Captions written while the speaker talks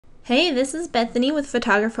Hey, this is Bethany with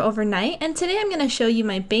Photographer Overnight, and today I'm going to show you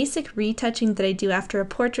my basic retouching that I do after a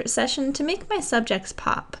portrait session to make my subjects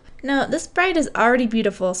pop. Now, this bride is already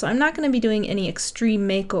beautiful, so I'm not going to be doing any extreme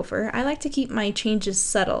makeover. I like to keep my changes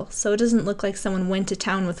subtle, so it doesn't look like someone went to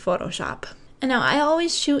town with Photoshop. And now, I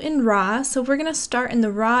always shoot in RAW, so we're going to start in the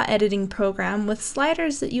RAW editing program with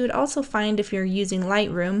sliders that you would also find if you're using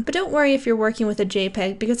Lightroom, but don't worry if you're working with a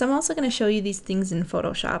JPEG because I'm also going to show you these things in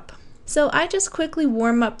Photoshop. So I just quickly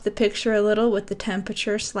warm up the picture a little with the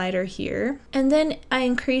temperature slider here, and then I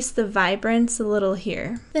increase the vibrance a little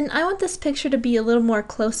here. Then I want this picture to be a little more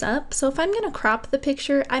close up, so if I'm going to crop the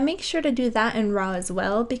picture, I make sure to do that in RAW as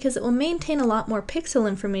well because it will maintain a lot more pixel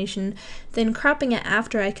information than cropping it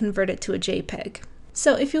after I convert it to a JPEG.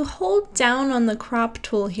 So if you hold down on the crop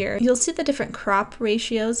tool here, you'll see the different crop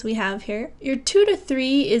ratios we have here. Your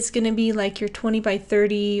 2:3 is going to be like your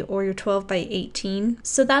 20:30 or your 12:18.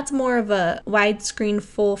 So that's more of a widescreen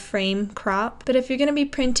full frame crop. But if you're going to be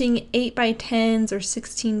printing 8:10s or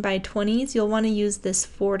 16:20s, you'll want to use this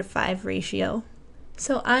 4:5 ratio.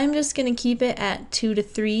 So I'm just going to keep it at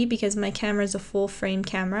 2:3 because my camera is a full frame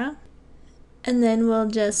camera. And then we'll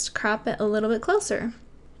just crop it a little bit closer.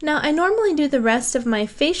 Now, I normally do the rest of my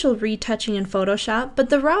facial retouching in Photoshop, but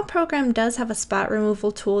the RAW program does have a spot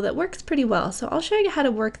removal tool that works pretty well, so I'll show you how to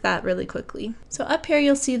work that really quickly. So up here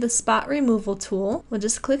you'll see the spot removal tool. We'll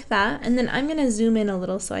just click that, and then I'm going to zoom in a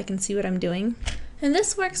little so I can see what I'm doing. And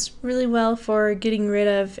this works really well for getting rid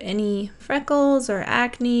of any freckles or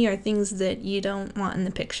acne or things that you don't want in the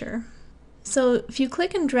picture. So if you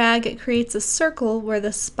click and drag, it creates a circle where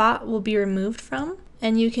the spot will be removed from.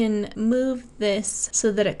 And you can move this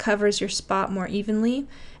so that it covers your spot more evenly.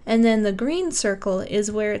 And then the green circle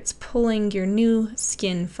is where it's pulling your new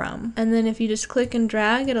skin from. And then if you just click and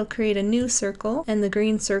drag, it'll create a new circle, and the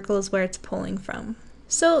green circle is where it's pulling from.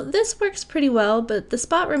 So this works pretty well, but the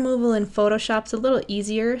spot removal in Photoshop's a little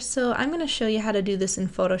easier, so I'm going to show you how to do this in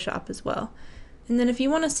Photoshop as well. And then if you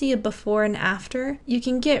want to see a before and after, you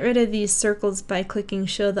can get rid of these circles by clicking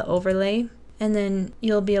Show the Overlay. And then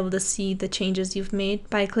you'll be able to see the changes you've made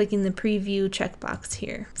by clicking the preview checkbox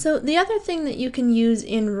here. So the other thing that you can use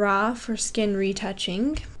in RAW for skin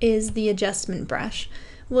retouching is the adjustment brush,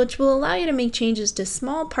 which will allow you to make changes to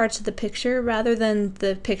small parts of the picture rather than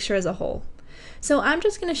the picture as a whole. So I'm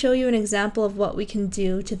just going to show you an example of what we can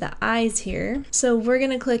do to the eyes here. So we're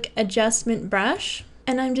going to click adjustment brush,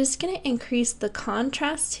 and I'm just going to increase the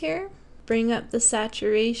contrast here, bring up the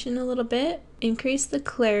saturation a little bit, increase the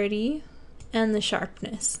clarity, and the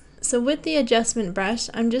sharpness. So with the adjustment brush,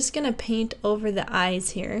 I'm just going to paint over the eyes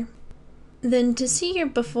here. Then to see your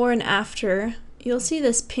before and after, you'll see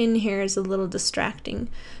this pin here is a little distracting.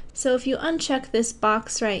 So if you uncheck this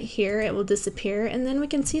box right here, it will disappear, and then we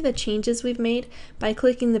can see the changes we've made by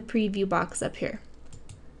clicking the preview box up here.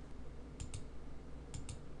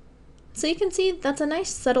 So you can see that's a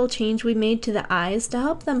nice subtle change we made to the eyes to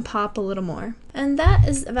help them pop a little more. And that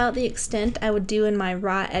is about the extent I would do in my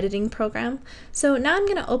RAW editing program. So now I'm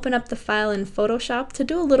going to open up the file in Photoshop to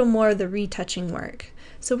do a little more of the retouching work.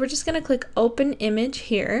 So we're just going to click Open Image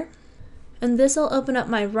here. And this will open up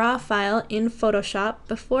my RAW file in Photoshop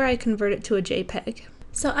before I convert it to a JPEG.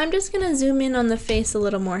 So I'm just going to zoom in on the face a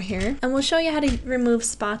little more here. And we'll show you how to remove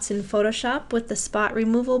spots in Photoshop with the spot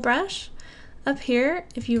removal brush. Up here,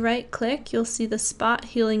 if you right click, you'll see the spot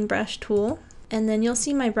healing brush tool, and then you'll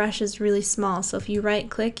see my brush is really small, so if you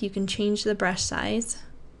right click, you can change the brush size.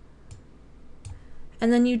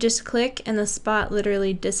 And then you just click and the spot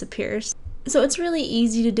literally disappears. So it's really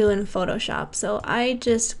easy to do in Photoshop, so I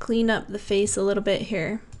just clean up the face a little bit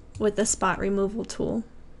here with the spot removal tool.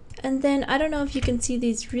 And then I don't know if you can see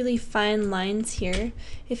these really fine lines here.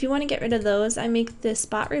 If you want to get rid of those, I make the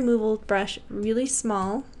spot removal brush really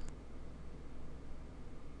small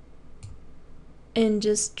and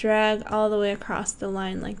just drag all the way across the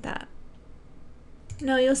line like that.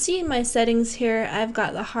 Now you'll see in my settings here, I've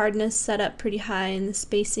got the hardness set up pretty high and the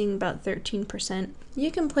spacing about 13%.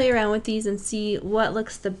 You can play around with these and see what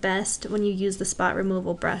looks the best when you use the spot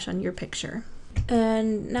removal brush on your picture.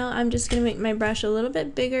 And now I'm just going to make my brush a little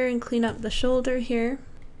bit bigger and clean up the shoulder here.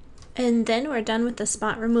 And then we're done with the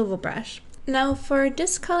spot removal brush. Now for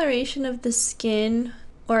discoloration of the skin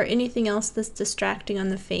or anything else that's distracting on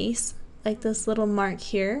the face, like this little mark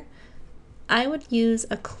here, I would use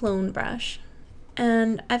a clone brush.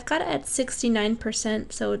 And I've got it at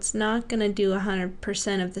 69%, so it's not going to do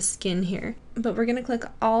 100% of the skin here. But we're going to click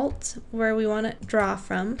Alt where we want to draw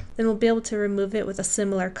from, then we'll be able to remove it with a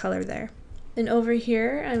similar color there. Then over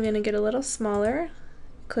here, I'm going to get a little smaller,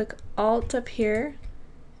 click Alt up here,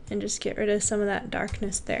 and just get rid of some of that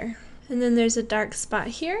darkness there. And then there's a dark spot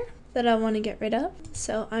here. that I want to get rid of.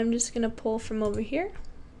 So I'm just going to pull from over here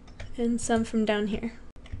and some from down here.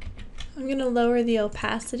 I'm going to lower the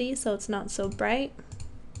opacity so it's not so bright.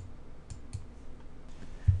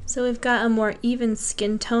 So we've got a more even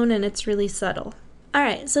skin tone and it's really subtle.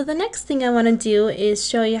 Alright, so the next thing I want to do is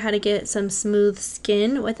show you how to get some smooth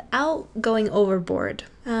skin without going overboard.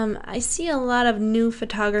 I see a lot of new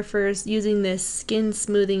photographers using this skin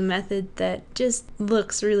smoothing method that just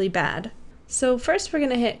looks really bad. So first we're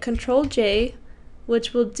going to hit Ctrl J,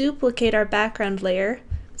 which will duplicate our background layer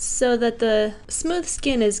so that the smooth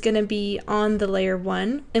skin is going to be on the layer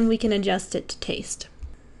 1 and we can adjust it to taste.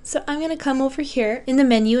 So I'm going to come over here in the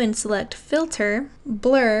menu and select Filter,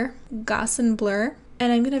 Blur, Gaussian Blur,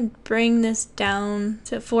 and I'm going to bring this down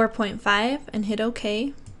to 4.5 and hit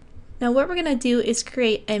OK. Now what we're going to do is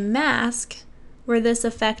create a mask where this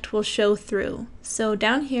effect will show through. So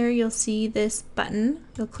down here you'll see this button,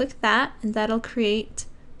 you'll click that and that'll create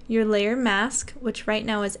your layer mask, which right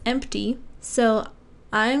now is empty. So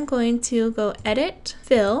I'm going to go Edit,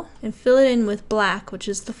 Fill, and fill it in with black, which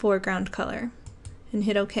is the foreground color, and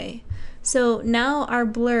hit OK. So now our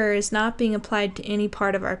blur is not being applied to any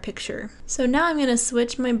part of our picture. So now I'm going to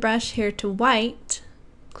switch my brush here to white,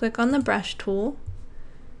 click on the brush tool,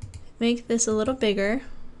 make this a little bigger,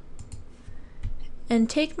 and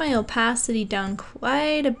take my opacity down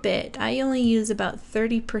quite a bit. I only use about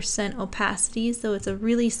 30% opacity, so it's a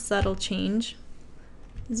really subtle change.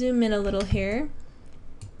 Zoom in a little here.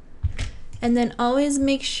 And then always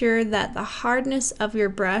make sure that the hardness of your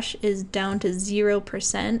brush is down to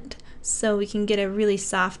 0% so we can get a really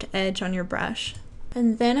soft edge on your brush.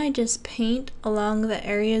 And then I just paint along the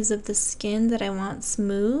areas of the skin that I want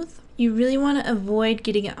smooth. You really want to avoid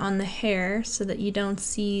getting it on the hair so that you don't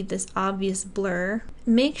see this obvious blur.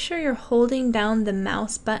 Make sure you're holding down the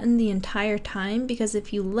mouse button the entire time, because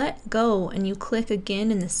if you let go and you click again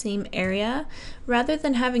in the same area, rather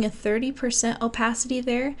than having a 30% opacity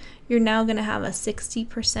there, you're now going to have a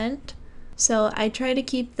 60%. So I try to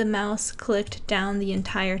keep the mouse clicked down the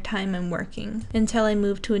entire time I'm working until I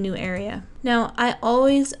move to a new area. Now I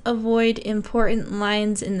always avoid important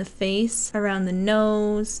lines in the face, around the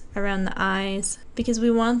nose, around the eyes, because we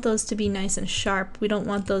want those to be nice and sharp. We don't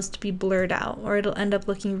want those to be blurred out or it'll end up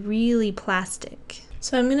looking really plastic.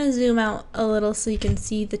 So I'm going to zoom out a little so you can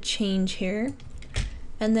see the change here.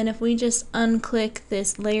 And then if we just unclick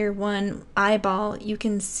this layer 1 eyeball, you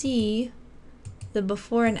can see the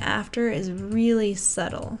before and after is really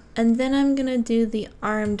subtle. And then I'm gonna do the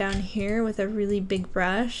arm down here with a really big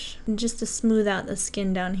brush just to smooth out the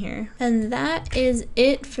skin down here. And that is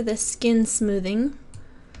it for the skin smoothing.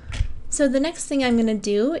 So the next thing I'm gonna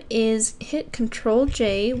do is hit Ctrl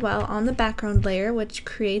J while on the background layer, which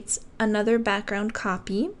creates another background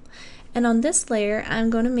copy. And on this layer, I'm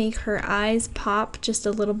going to make her eyes pop just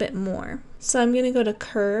a little bit more. So I'm going to go to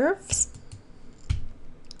Curves.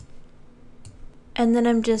 And then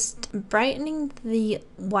I'm just brightening the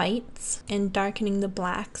whites and darkening the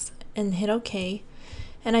blacks and hit OK.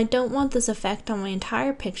 And I don't want this effect on my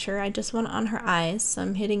entire picture, I just want it on her eyes. So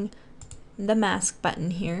I'm hitting the mask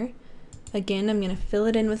button here. Again, I'm going to fill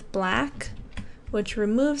it in with black, which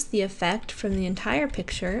removes the effect from the entire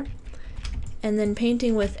picture. And then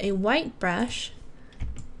painting with a white brush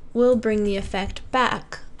will bring the effect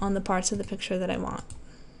back on the parts of the picture that I want.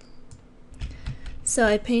 So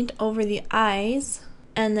I paint over the eyes,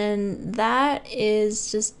 and then that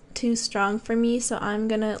is just too strong for me, so I'm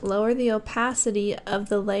gonna lower the opacity of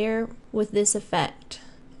the layer with this effect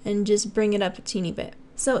and just bring it up a teeny bit.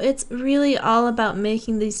 So it's really all about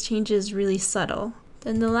making these changes really subtle.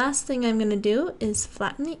 Then the last thing I'm gonna do is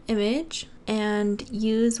flatten the image and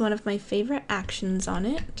use one of my favorite actions on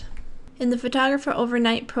it. In the Photographer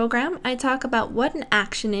Overnight program, I talk about what an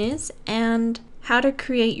action is and how to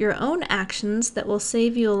create your own actions that will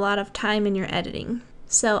save you a lot of time in your editing.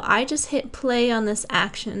 So I just hit play on this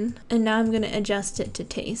action, and now I'm going to adjust it to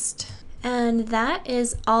taste. And that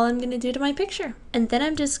is all I'm going to do to my picture. And then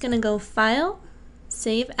I'm just going to go File,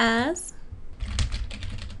 Save As,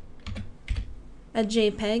 a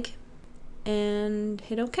JPEG, and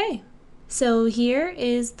hit OK. So here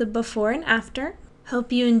is the before and after.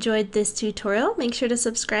 Hope you enjoyed this tutorial. Make sure to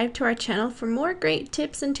subscribe to our channel for more great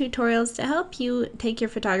tips and tutorials to help you take your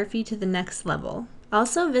photography to the next level.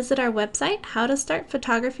 Also visit our website,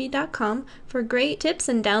 howtostartphotography.com, for great tips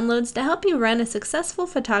and downloads to help you run a successful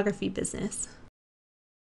photography business.